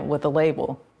sign with a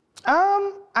label?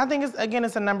 I think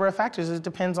it's a number of factors. It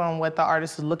depends on what the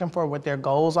artist is looking for, what their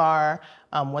goals are,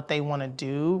 what they want to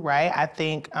do, right? I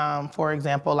think, for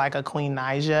example, like a Queen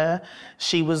Naija,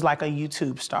 she was like a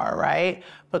YouTube star, right?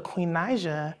 But Queen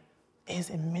Naija is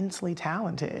immensely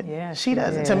talented. Yeah, she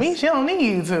doesn't. To me, she don't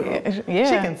need YouTube. Yeah.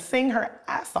 She can sing her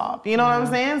ass off. You know what I'm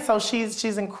saying? So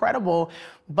she's incredible.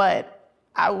 But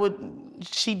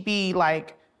she'd be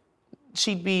like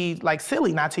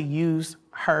silly not to use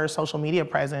her social media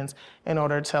presence in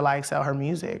order to like sell her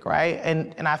music, right?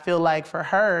 And I feel like for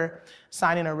her,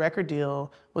 signing a record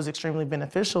deal was extremely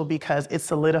beneficial because it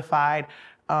solidified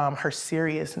her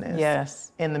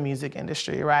seriousness in the music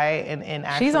industry, right? And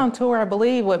actually, she's on tour, I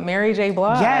believe, with Mary J.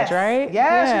 Blige, right?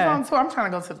 Yeah, she's on tour. I'm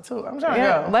trying to go to the tour. I'm trying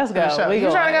to go. Let's go.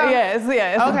 You trying to go? Yes.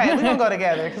 Okay, we're gonna go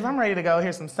together because I'm ready to go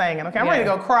hear some singing. Okay, I'm ready to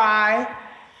go cry.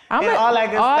 All that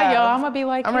good stuff. Y'all, I'm gonna be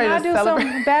like, can I do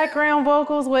some background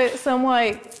vocals with some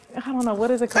like, I don't know,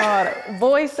 what is it called?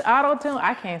 Voice auto-tune?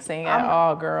 I can't sing at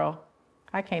all, girl.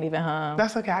 I can't even hum.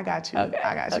 That's okay, I got you. Okay.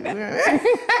 I got you.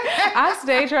 I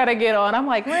stay trying to get on. I'm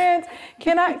like, Renz,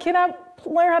 can I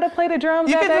learn how to play the drums?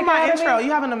 You at can do my academy? intro.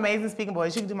 You have an amazing speaking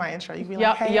voice. You can do my intro. You can be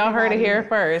like, hey, y'all heard it here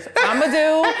first. I'm gonna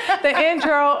do the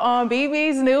intro on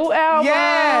BB's new album.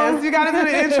 Yes, you gotta do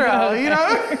the intro, you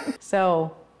know?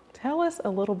 So, tell us a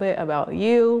little bit about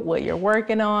you, what you're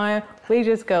working on. We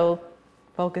just go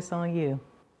focus on you.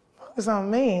 Focus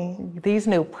on me. These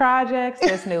new projects,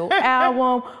 this new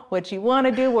album, what you want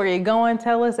to do, where you're going.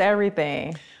 Tell us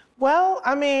everything. Well,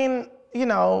 I mean,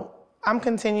 I'm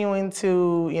continuing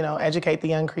to, educate the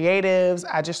young creatives.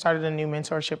 I just started a new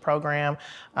mentorship program,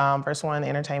 First One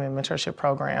Entertainment Mentorship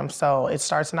Program. So it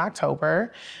starts in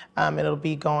October.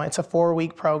 It's a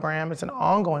 4-week program. It's an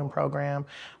ongoing program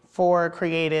for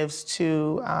creatives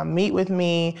to meet with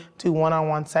me, do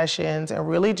one-on-one sessions, and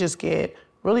really just get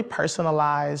really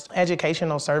personalized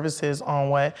educational services on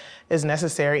what is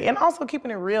necessary. And also keeping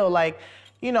it real, like,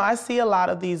 I see a lot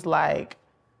of these like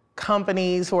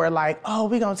companies who are like, oh,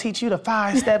 we're gonna teach you the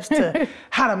 5 steps to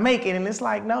how to make it. And it's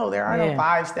like, no, there are no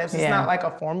 5 steps. It's not like a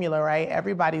formula, right?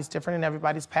 Everybody's different and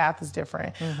everybody's path is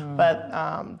different. Mm-hmm.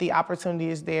 But the opportunity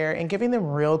is there and giving them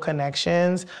real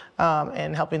connections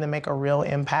and helping them make a real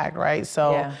impact, right?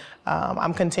 So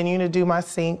I'm continuing to do my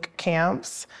sync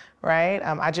camps, right?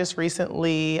 I just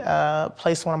recently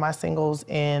placed one of my singles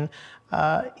in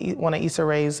one of Issa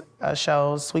Rae's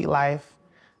shows, Sweet Life.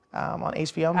 On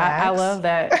HBO Max. I love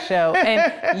that show.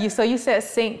 And you said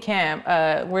sync camp.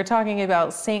 We're talking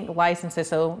about sync licenses.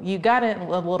 So you got in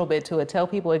a little bit to it. Tell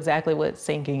people exactly what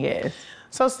syncing is.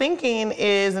 So syncing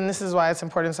is, and this is why it's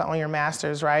important to own your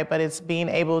masters, right? But it's being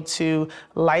able to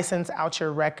license out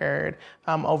your record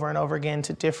over and over again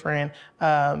to different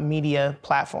media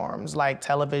platforms like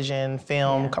television,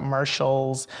 film,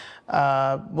 commercials,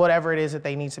 whatever it is that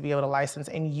they need to be able to license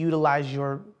and utilize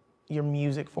your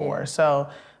music for. So.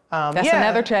 That's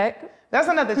another check. That's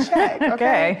another check,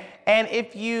 okay? And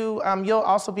if you'll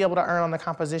also be able to earn on the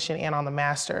composition and on the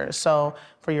master, so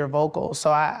for your vocals.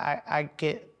 So I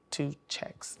get 2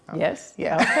 checks. Yes.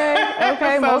 Yeah.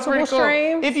 Okay, so multiple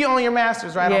streams. If you own your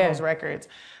masters, right, on those records.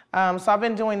 So I've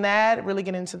been doing that, really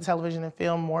getting into television and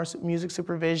film, more music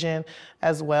supervision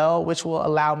as well, which will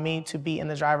allow me to be in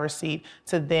the driver's seat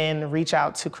to then reach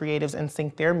out to creatives and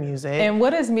sync their music. And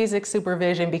what is music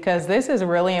supervision? Because this is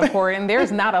really important.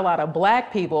 There's not a lot of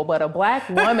Black people, but a Black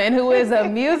woman who is a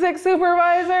music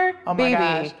supervisor. Oh my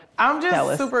gosh. I'm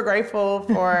just super grateful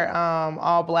for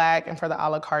All Black and for the a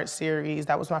la carte series.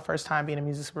 That was my first time being a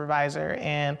music supervisor.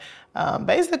 And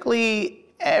basically,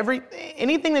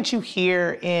 anything that you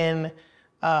hear in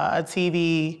a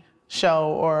TV show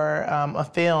or a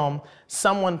film,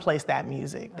 someone placed that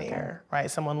music there, right?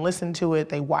 Someone listened to it,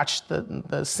 they watched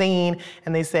the scene,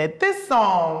 and they said, this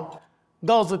song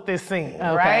goes with this scene,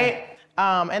 right?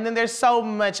 And then there's so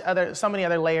many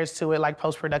other layers to it, like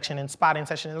post-production and spotting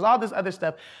sessions, there's all this other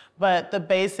stuff. But the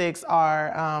basics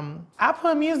are, I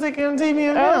put music in TV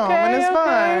and film, and it's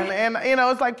fun. And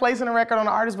it's like placing a record on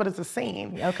an artist, but it's a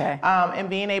scene. Okay. And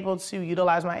being able to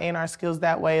utilize my A&R skills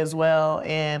that way as well,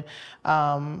 and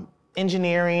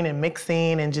engineering and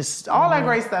mixing and just all that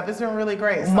great stuff. It's been really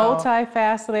great. So.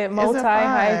 Multifaceted,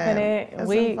 multi-hyphenate.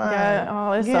 We got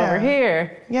all this over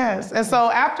here. Yes. And so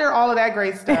after all of that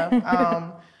great stuff,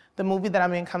 the movie that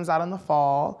I'm in comes out in the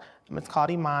fall. It's called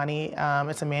Imani.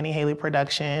 It's a Manny Haley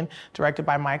production, directed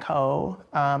by Mike Ho.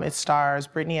 It stars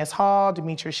Brittany S. Hall,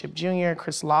 Demetrius Shipp Jr.,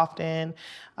 Chris Lofton,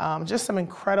 just some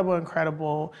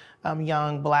incredible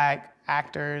young Black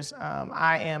actors.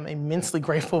 I am immensely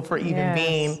grateful for even Yes.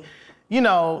 being,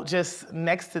 just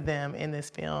next to them in this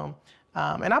film.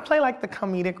 And I play like the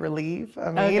comedic relief.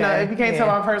 I mean, Okay, if you can't tell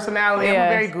my personality, I'm a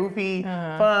Yes. very goofy,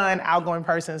 fun, outgoing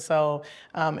person. So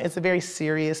it's a very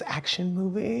serious action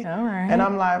movie. All right. And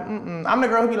I'm like, I'm the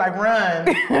girl who be like, run.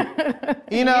 I'm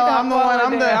the follow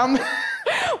one, them.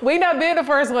 We not being the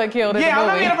first one killed in the movie. I'm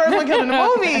not being the first one killed in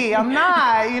the movie. I'm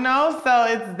not, So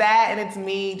it's that, and it's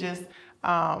me just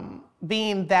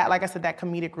being that, like I said, that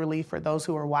comedic relief for those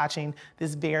who are watching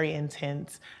this very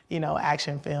intense,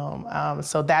 action film.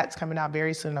 So that's coming out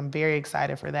very soon. I'm very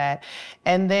excited for that.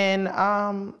 And then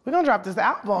we're gonna drop this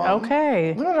album.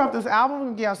 Okay. We're gonna drop this album. We're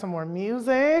gonna give y'all some more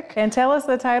music. And tell us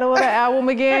the title of the album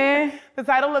again. The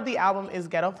title of the album is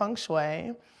Ghetto Feng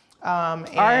Shui.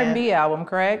 R&B album,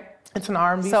 correct? It's an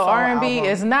R&B So soul R&B album.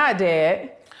 is not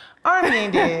dead. R&B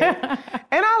ain't dead.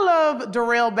 And I love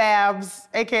Darrell Babs,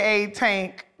 AKA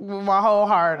Tank, with my whole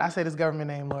heart. I said his government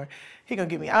name, Lord. He gonna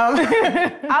get me. I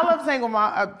love Tank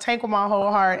with my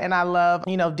whole heart, and I love,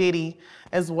 Diddy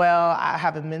as well. I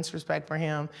have immense respect for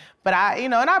him. But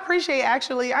and I appreciate,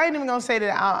 actually, I ain't even gonna say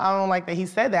that I don't like that he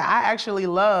said that. I actually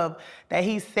love that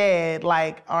he said,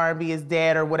 like, R&B is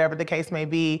dead or whatever the case may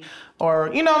be,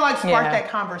 or, spark that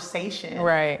conversation.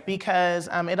 Right. Because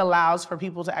it allows for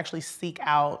people to actually seek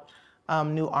out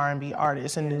new R&B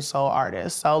artists and new soul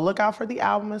artists. So look out for the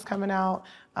album. It's coming out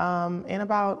in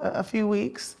about a few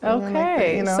weeks.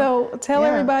 Okay. So tell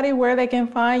everybody where they can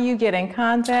find you, get in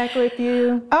contact with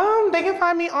you. They can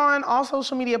find me on all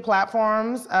social media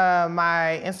platforms.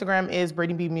 My Instagram is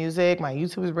Brittany B Music. My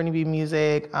YouTube is Brittany B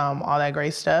Music. All that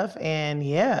great stuff. And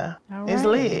it's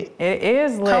lit. It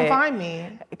is lit. Come find me.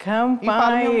 Come You follow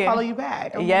find me, I'll follow you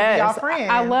back. I'm Yes. y'all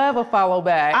friends. I love a follow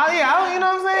back. You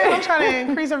know what I'm saying? I'm trying to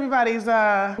increase everybody's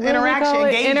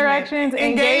Interactions,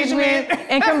 engagement,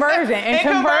 and conversion. And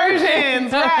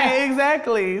conversions, right,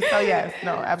 exactly. So yes,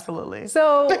 no, absolutely.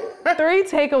 So 3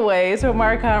 takeaways from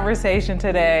our conversation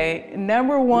today.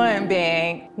 Number 1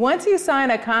 being, once you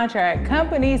sign a contract,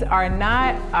 companies are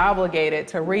not obligated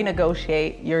to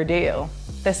renegotiate your deal.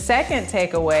 The second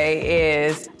takeaway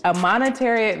is a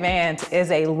monetary advance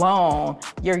is a loan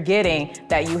you're getting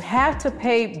that you have to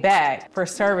pay back for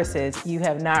services you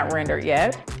have not rendered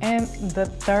yet. And the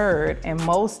third and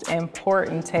most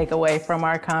important takeaway from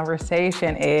our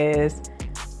conversation is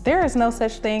there is no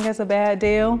such thing as a bad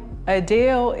deal. A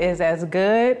deal is as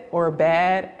good or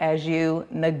bad as you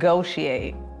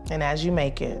negotiate. And as you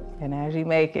make it.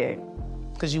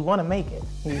 Because you want to make it.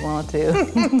 You want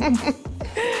to.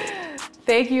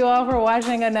 Thank you all for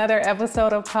watching another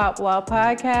episode of Pop Law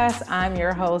Podcast. I'm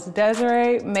your host,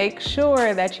 Desiree. Make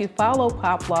sure that you follow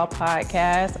Pop Law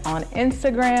Podcast on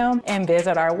Instagram and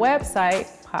visit our website,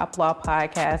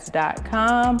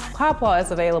 poplawpodcast.com. Pop Law is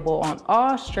available on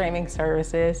all streaming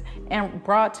services and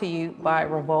brought to you by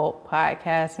Revolt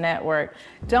Podcast Network.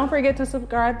 Don't forget to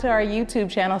subscribe to our YouTube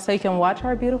channel so you can watch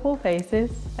our beautiful faces.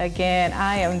 Again,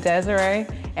 I am Desiree,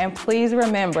 and please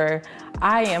remember,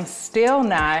 I am still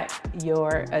not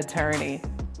your attorney.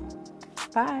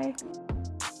 Bye.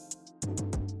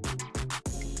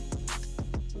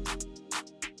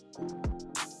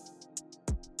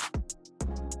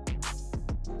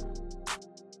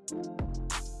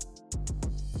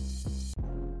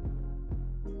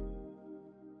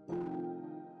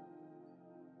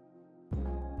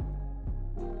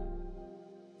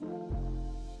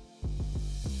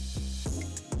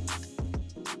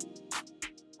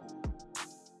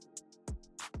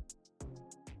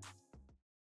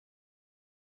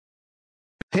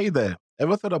 Hey there,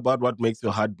 ever thought about what makes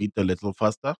your heart beat a little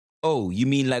faster? Oh, you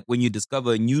mean like when you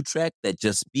discover a new track that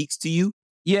just speaks to you?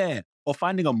 Yeah, or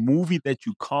finding a movie that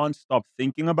you can't stop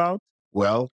thinking about?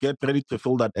 Well, get ready to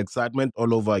feel that excitement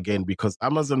all over again because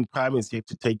Amazon Prime is here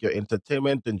to take your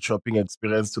entertainment and shopping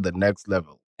experience to the next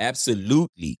level.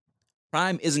 Absolutely.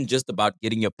 Prime isn't just about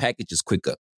getting your packages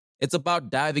quicker. It's about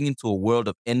diving into a world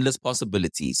of endless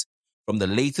possibilities, from the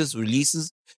latest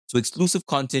releases to exclusive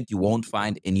content you won't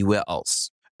find anywhere else.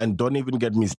 And don't even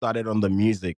get me started on the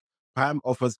music. Prime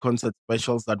offers concert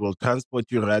specials that will transport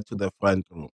you right to the front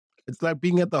row. It's like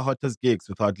being at the hottest gigs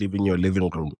without leaving your living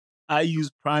room. I use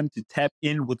Prime to tap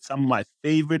in with some of my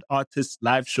favorite artists'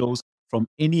 live shows from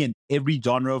any and every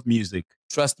genre of music.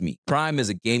 Trust me, Prime is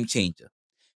a game changer.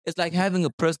 It's like having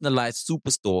a personalized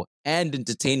superstore and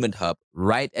entertainment hub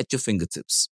right at your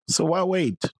fingertips. So why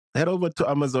wait? Head over to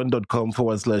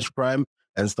amazon.com/Prime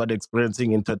and start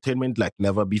experiencing entertainment like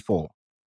never before.